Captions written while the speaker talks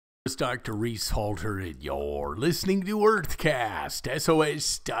It's Dr. Reese Halter, and you're listening to Earthcast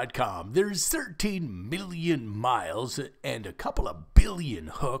SOS.com. There's 13 million miles and a couple of billion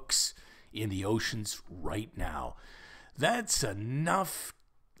hooks in the oceans right now. That's enough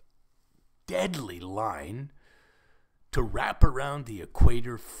deadly line to wrap around the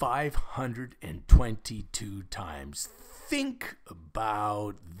equator 522 times. Think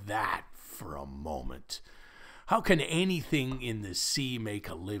about that for a moment. How can anything in the sea make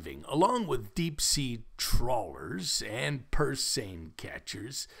a living? Along with deep-sea trawlers and purse seine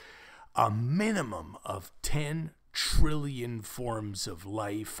catchers, a minimum of 10 trillion forms of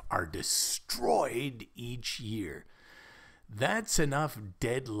life are destroyed each year. That's enough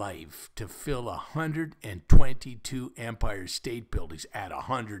dead life to fill 122 Empire State Buildings at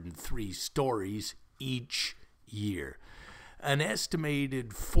 103 stories each year. An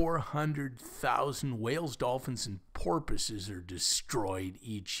estimated 400,000 whales, dolphins, and porpoises are destroyed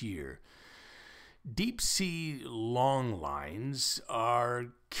each year. Deep-sea longlines are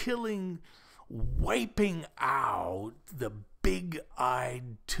wiping out the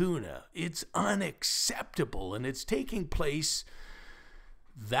big-eyed tuna. It's unacceptable, and it's taking place,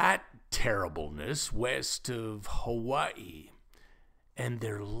 that terribleness, west of Hawaii. And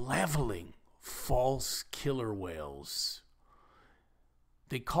they're leveling false killer whales.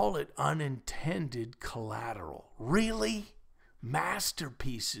 They call it unintended collateral. Really?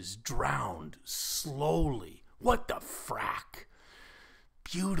 Masterpieces drowned slowly. What the frack?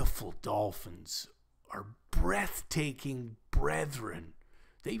 Beautiful dolphins are breathtaking brethren.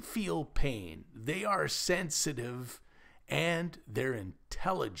 They feel pain. They are sensitive and they're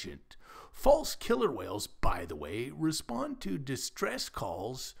intelligent. False killer whales, by the way, respond to distress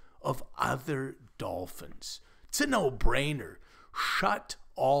calls of other dolphins. It's a no-brainer. Shut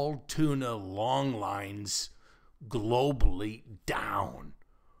all tuna longlines globally down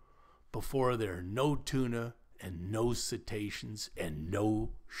before there are no tuna and no cetaceans and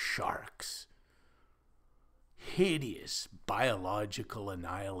no sharks. Hideous biological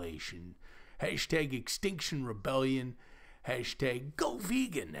annihilation. Hashtag Extinction Rebellion. Hashtag Go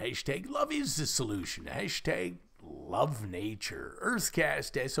Vegan. Hashtag Love is the Solution. Hashtag Love Nature.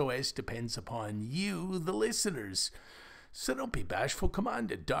 Earthcast SOS depends upon you, the listeners. So don't be bashful. Come on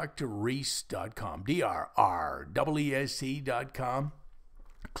to drreese.com, drreese.com.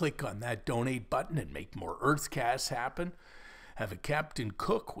 Click on that donate button and make more Earthcasts happen. Have a Captain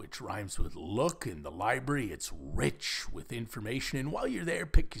Cook, which rhymes with look, in the library. It's rich with information. And while you're there,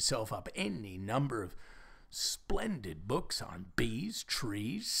 pick yourself up any number of splendid books on bees,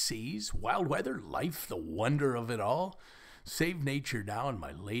 trees, seas, wild weather, life, the wonder of it all. Save nature now in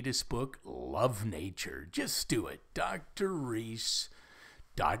my latest book, Love Nature. Just do it. drreese.com.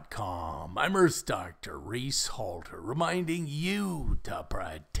 I'm Earth Dr. Reese Halter, reminding you to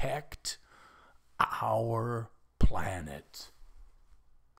protect our planet.